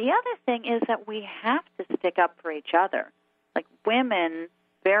 And the other thing is that we have to stick up for each other. Like, women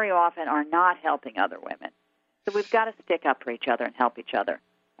very often are not helping other women. So we've got to stick up for each other and help each other.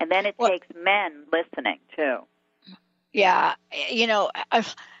 And then it takes men listening, too. Yeah.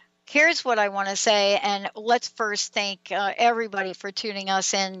 Here's what I want to say, and let's first thank everybody for tuning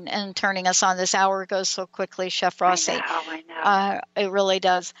us in and turning us on. This hour goes so quickly, Chef Rossi. I know. It really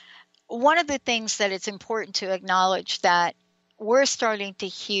does. One of the things that it's important to acknowledge that we're starting to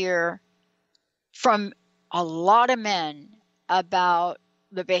hear from a lot of men about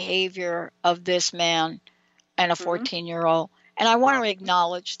the behavior of this man and a 14-year-old. And I want to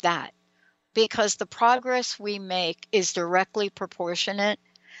acknowledge that, because the progress we make is directly proportionate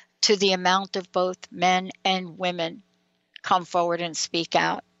to the amount of both men and women come forward and speak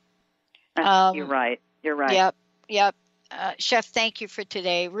out. You're right. Yep. Chef, thank you for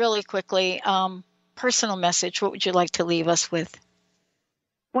today. Really quickly, personal message, what would you like to leave us with?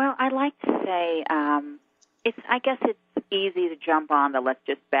 Well, I'd like to say I guess it's easy to jump on the let's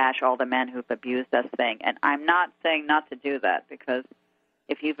just bash all the men who've abused us thing. And I'm not saying not to do that, because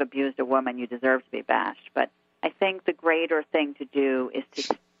if you've abused a woman, you deserve to be bashed. But I think the greater thing to do is to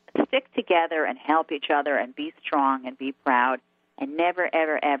stick together and help each other and be strong and be proud and never,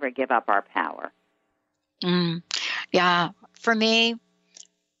 ever, ever give up our power. Yeah. For me,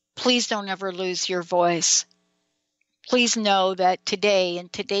 please don't ever lose your voice. Please know that today, in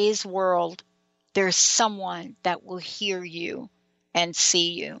today's world, there's someone that will hear you and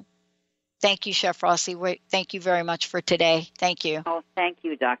see you. Thank you, Chef Rossi. Thank you very much for today. Thank you. Oh, thank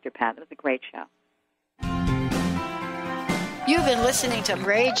you, Dr. Pat. It was a great show. You've been listening to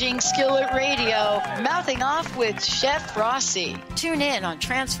Raging Skillet Radio, Mouthing Off with Chef Rossi. Tune in on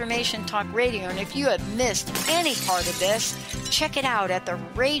Transformation Talk Radio, and if you have missed any part of this, check it out at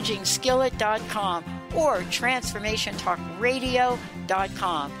theragingskillet.com or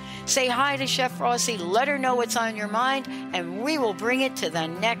transformationtalkradio.com. Say hi to Chef Rossi, let her know what's on your mind, and we will bring it to the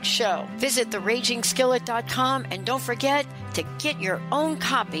next show. Visit theragingskillet.com, and don't forget to get your own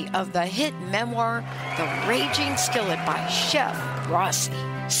copy of the hit memoir, The Raging Skillet by Chef Rossi.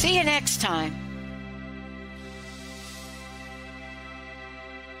 See you next time.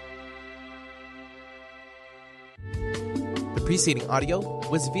 The preceding audio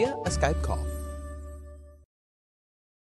was via a Skype call.